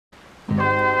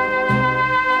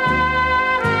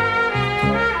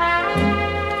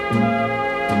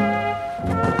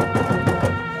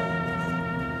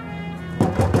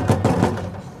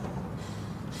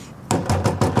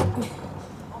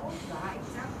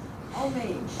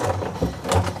coming.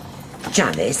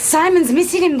 Janice? Simon's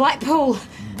missing in Blackpool.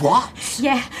 What?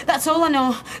 Yeah, that's all I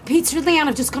know. Peter and Leanne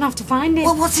have just gone off to find him.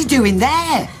 Well, what's he doing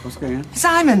there? What's going on?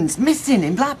 Simon's missing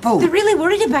in Blackpool. They're really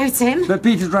worried about him. But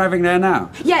Peter's driving there now.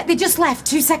 Yeah, they just left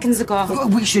 2 seconds ago. Well,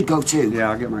 we should go too.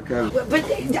 Yeah, I'll get my coat. But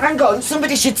hang on,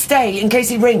 somebody should stay in case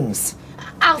he rings.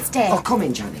 I'll stay. Oh, come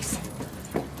in, Janice.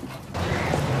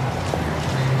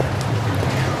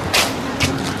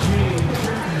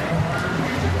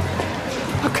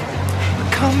 I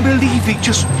can't believe he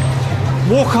just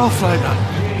walk off like that.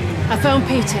 I phoned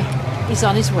Peter. He's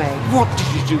on his way. What did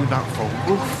you do that for?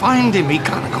 We'll find him. He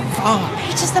can't have gone far.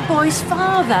 Peter's the boy's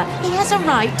father. He has a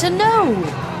right to know.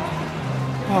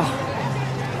 Oh,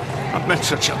 I've made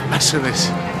such a mess of this.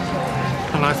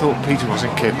 And I thought Peter was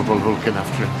incapable of looking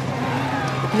after him.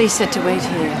 The police said to wait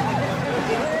here.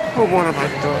 Oh, what have I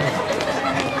done?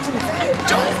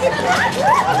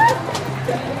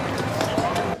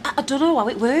 I don't know how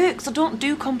it works. I don't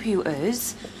do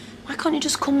computers. Why can't you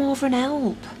just come over and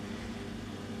help?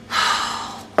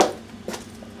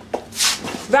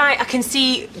 Right, I can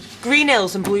see green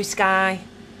hills and blue sky.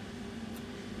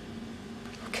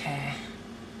 Okay.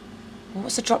 Well,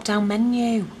 what's the drop-down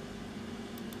menu?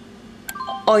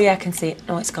 Oh, yeah, I can see it.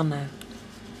 Oh, it's gone now.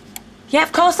 Yeah,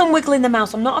 of course I'm wiggling the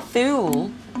mouse. I'm not a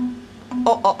fool.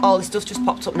 Oh, this stuff just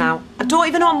popped up now. I don't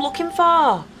even know what I'm looking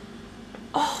for.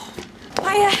 Oh.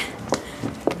 Hiya.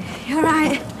 You all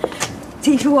right?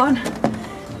 T for one.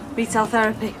 Retail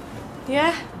therapy.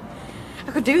 Yeah?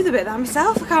 I could do with a bit of that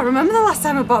myself. I can't remember the last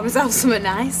time I bought myself something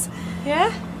nice.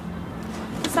 Yeah?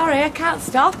 Sorry, I can't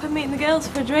stop. I'm meeting the girls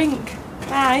for a drink.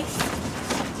 Bye.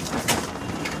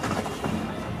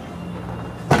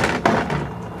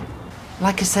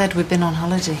 Like I said, we've been on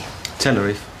holiday.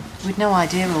 Tenerife. We'd no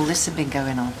idea all this had been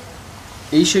going on.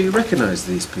 Are you sure you recognise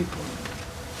these people?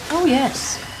 Oh,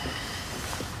 yes.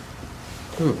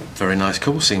 Oh, very nice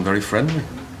couple, seem very friendly.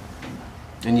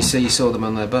 And you say you saw them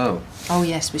on their boat? Oh,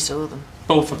 yes, we saw them.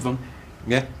 Both of them?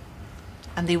 Yeah.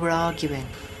 And they were arguing.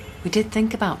 We did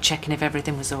think about checking if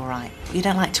everything was all right. You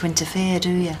don't like to interfere,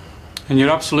 do you? And you're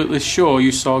absolutely sure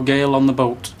you saw Gail on the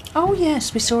boat? Oh,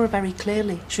 yes, we saw her very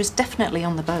clearly. She was definitely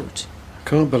on the boat. I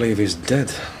can't believe he's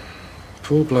dead.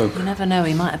 Poor bloke. You never know,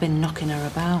 he might have been knocking her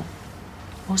about.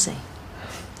 Was he?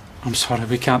 I'm sorry,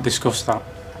 we can't discuss that.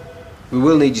 We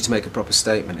will need you to make a proper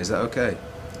statement, is that okay?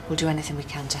 We'll do anything we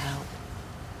can to help.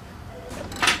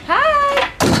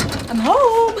 Hi! I'm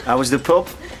home. How was the pub?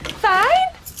 Fine.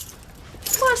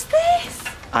 What's this?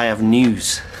 I have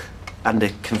news and a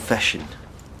confession.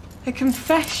 A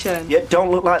confession? Yeah,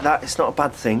 don't look like that. It's not a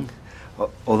bad thing.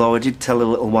 Although I did tell a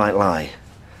little white lie.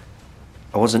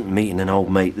 I wasn't meeting an old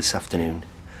mate this afternoon.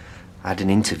 I had an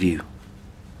interview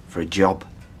for a job.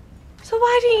 So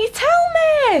why didn't you tell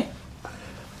me?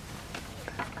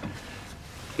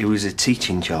 It was a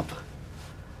teaching job.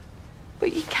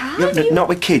 But you can't. No, not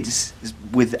with kids. It's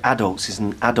with adults. It's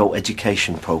an adult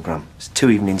education programme. It's 2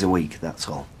 evenings a week, that's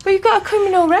all. But you've got a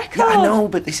criminal record. Yeah, I know,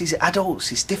 but this is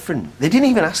adults. It's different. They didn't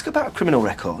even ask about a criminal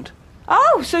record.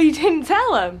 Oh, so you didn't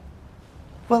tell them?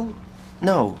 Well,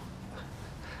 no.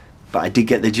 But I did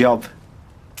get the job.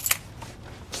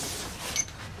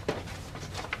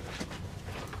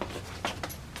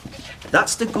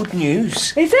 That's the good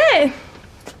news. Is it?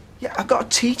 Yeah, I got a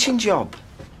teaching job.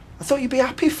 I thought you'd be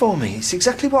happy for me. It's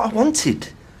exactly what I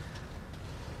wanted.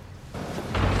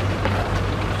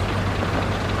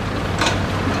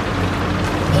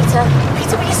 Peter,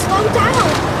 will you slow down?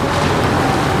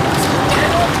 Slow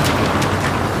down.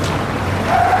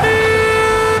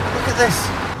 Look at this.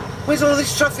 Where's all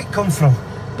this traffic come from?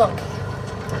 Look,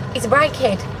 he's a bright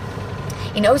kid.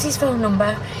 He knows his phone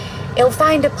number. He'll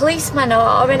find a policeman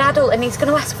or an adult and he's going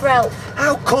to ask for help.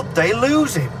 How could they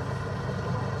lose him?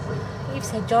 You've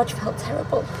said George felt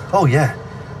terrible. Oh, yeah.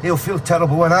 He'll feel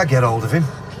terrible when I get hold of him.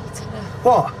 Peter.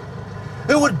 What?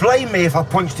 Who would blame me if I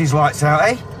punched his lights out,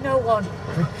 eh? No one.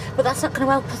 But that's not going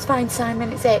to help us find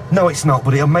Simon, is it? No, it's not,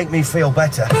 but it'll make me feel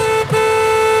better.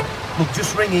 Look,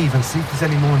 just ring Eve and see if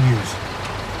there's any more news.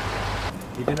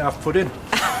 You didn't have pudding?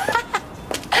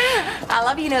 I'll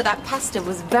have you know that pasta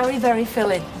was very, very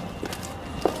filling.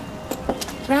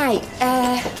 Right,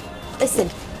 listen.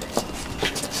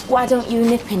 Why don't you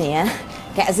nip in here,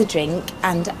 get us a drink,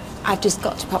 and I've just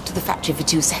got to pop to the factory for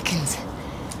 2 seconds.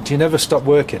 Do you never stop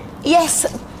working? Yes.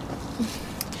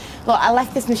 Look, I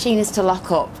left this machinist to lock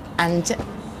up, and,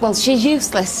 well, she's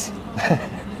useless.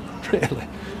 Really?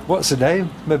 What's her name?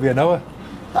 Maybe I know her.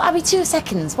 Look, I'll be 2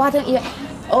 seconds. Why don't you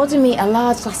order me a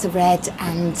large glass of red,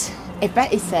 and if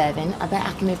Betty's serving, I bet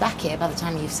I can be back here by the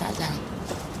time you've sat down.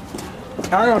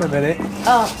 Hang on a minute.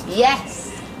 Oh,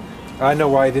 yes. I know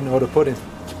why you didn't order pudding.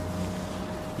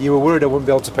 You were worried I wouldn't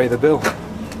be able to pay the bill.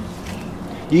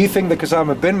 You think that because I'm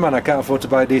a bin man I can't afford to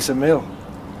buy a decent meal?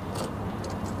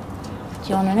 Do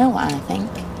you want to know what I think?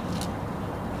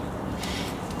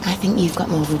 I think you've got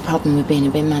more of a problem with being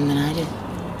a bin man than I do.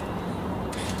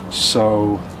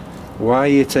 So, why are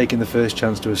you taking the first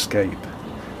chance to escape?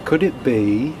 Could it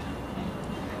be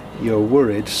you're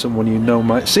worried someone you know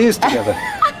might see us together?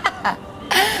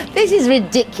 This is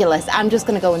ridiculous. I'm just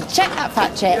going to go and check that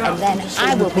factory and then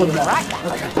I will be right back.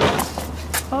 Okay.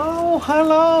 Oh,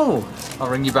 hello. I'll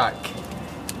ring you back.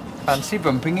 Fancy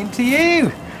bumping into you.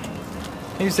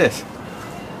 Who's this?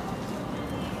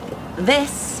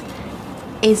 This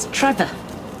is Trevor.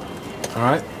 All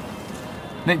right.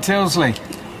 Nick Tilsley,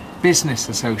 business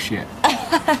associate.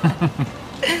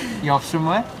 You off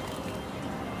somewhere?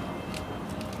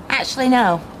 Actually,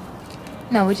 no.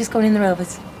 No, we're just going in the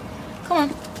Rovers. Come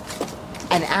on.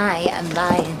 And I am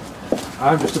buying.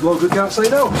 I'm just a bloke who can't say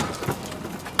no.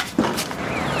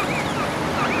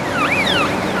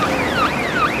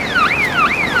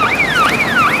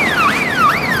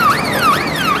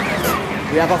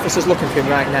 We have officers looking for him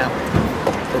right now.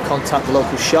 They'll contact the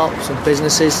local shops and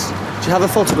businesses. Do you have a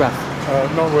photograph?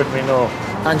 Not with me, no.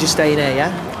 And you're staying here,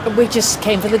 yeah? We just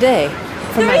came for the day.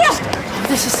 From Manchester.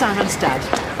 This is Simon's dad.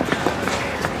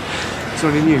 It's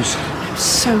only news. I'm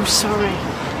so sorry.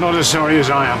 Not as sorry as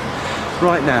I am.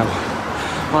 Right now,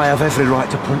 I have every right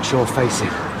to punch your face in.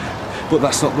 But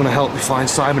that's not going to help me find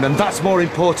Simon, and that's more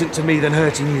important to me than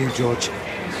hurting you, George.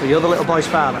 So you're the little boy's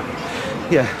father?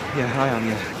 Yeah, I am,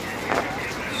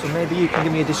 yeah. So maybe you can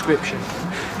give me a description?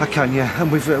 I can, yeah,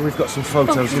 and we've got some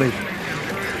photos, Lee.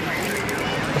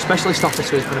 A specialist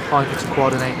officer has been appointed to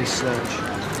coordinate this search.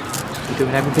 We're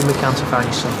doing everything we can to find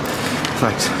your son.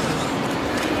 Thanks.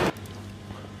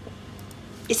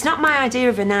 It's not my idea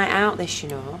of a night out, this, you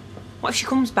know. What if she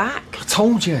comes back? I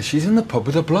told you, she's in the pub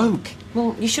with a bloke.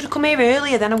 Well, you should have come here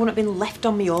earlier, then I wouldn't have been left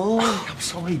on my own. I'm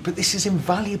sorry, but this is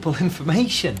invaluable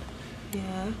information.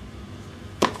 Yeah.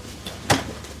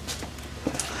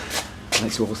 And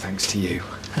it's all thanks to you.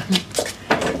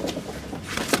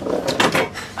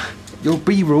 You'll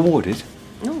be rewarded.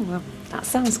 Oh, well, that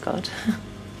sounds good.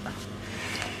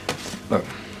 Look,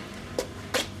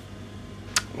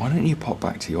 why don't you pop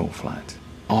back to your flat?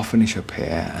 I'll finish up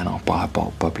here and I'll buy a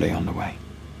bottle bubbly on the way.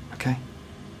 Okay?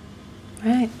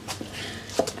 Right.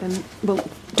 Well,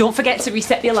 don't forget to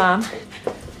reset the alarm.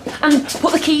 And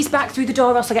put the keys back through the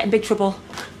door or else I'll get in big trouble.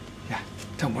 Yeah,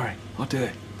 don't worry. I'll do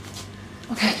it.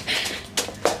 Okay.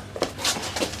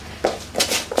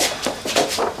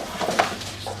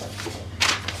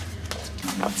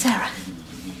 Sarah,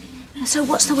 so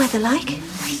what's the weather like?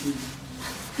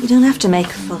 You don't have to make a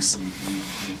fuss.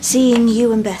 Seeing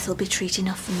you and Beth will be treat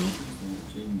enough for me.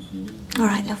 All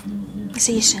right, love. I'll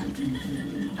see you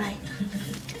soon. Bye.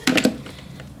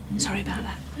 Sorry about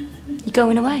that. You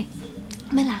going away?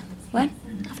 Milan. When?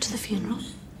 After the funeral.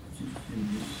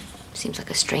 Seems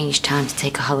like a strange time to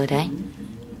take a holiday.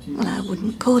 Well, I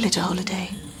wouldn't call it a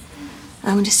holiday.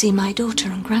 I want to see my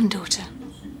daughter and granddaughter.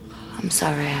 I'm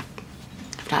sorry, I've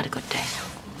not had a good day.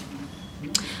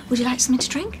 Would you like something to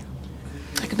drink?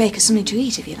 I could make us something to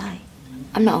eat if you like.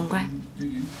 I'm not hungry.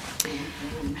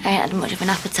 I ain't had much of an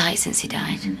appetite since he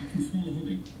died.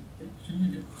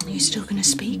 Are you still going to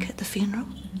speak at the funeral?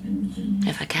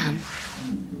 If I can.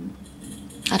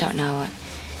 I don't know. I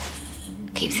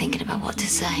keep thinking about what to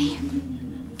say.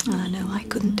 I know I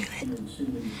couldn't do it.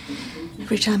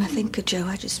 Every time I think of Joe,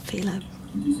 I just feel a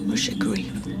rush of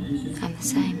grief. I'm the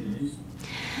same.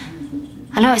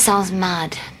 I know it sounds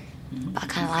mad, but I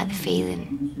kind of like the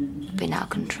feeling of being out of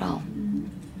control.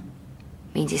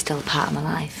 Means he's still a part of my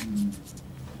life.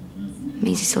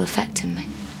 Means he's still affecting me.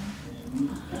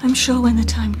 I'm sure when the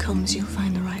time comes, you'll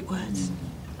find the right words.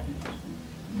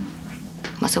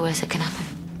 What's the worst that can happen?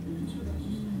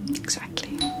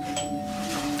 Exactly.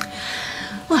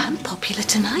 Well, I'm popular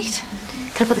tonight.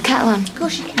 Can I put the kettle on? Of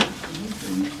course you can.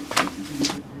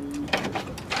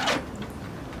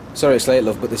 Sorry it's late,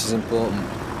 love, but this is important.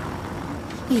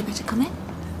 Well, you better come in.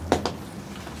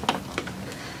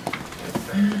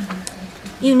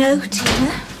 You know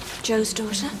Tina, Joe's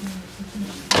daughter?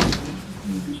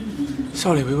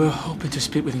 Sorry, we were hoping to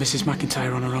speak with Mrs.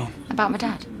 McIntyre on her own. About my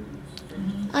dad?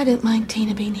 I don't mind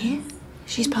Tina being here.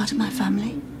 She's part of my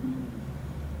family.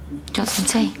 Do you want some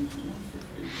tea?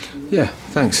 Yeah,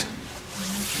 thanks.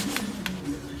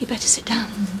 You better sit down.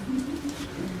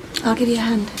 I'll give you a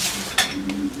hand.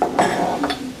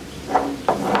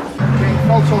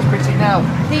 Photos pretty now.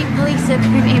 The police have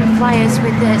printed flyers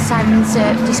with Simon's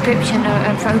description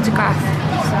and photograph.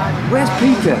 Where's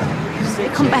Peter? He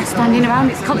couldn't be standing around,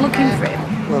 it's caught looking for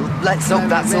him. Well, let's hope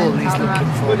that's all he's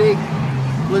looking for.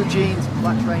 blue jeans,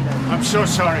 black trainer. I'm so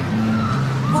sorry.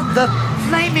 What the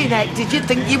flaming heck did you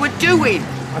think you were doing?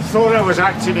 I thought I was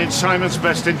acting in Simon's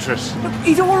best interest.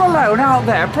 He's all alone out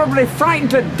there, probably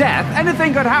frightened to death.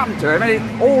 Anything could happen to him, and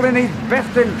it's all in his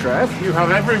best interest. You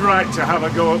have every right to have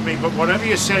a go at me, but whatever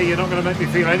you say, you're not going to make me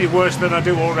feel any worse than I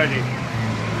do already.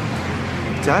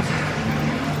 Dad?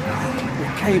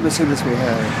 It came as soon as we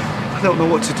heard. I don't know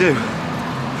what to do.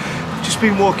 I've just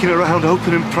been walking around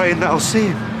hoping and praying that I'll see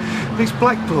him. But it's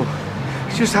Blackpool.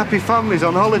 It's just happy families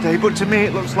on holiday, but to me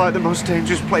it looks like the most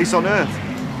dangerous place on earth.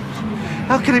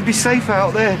 How can it be safe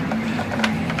out there?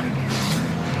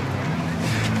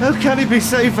 How can it be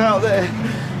safe out there?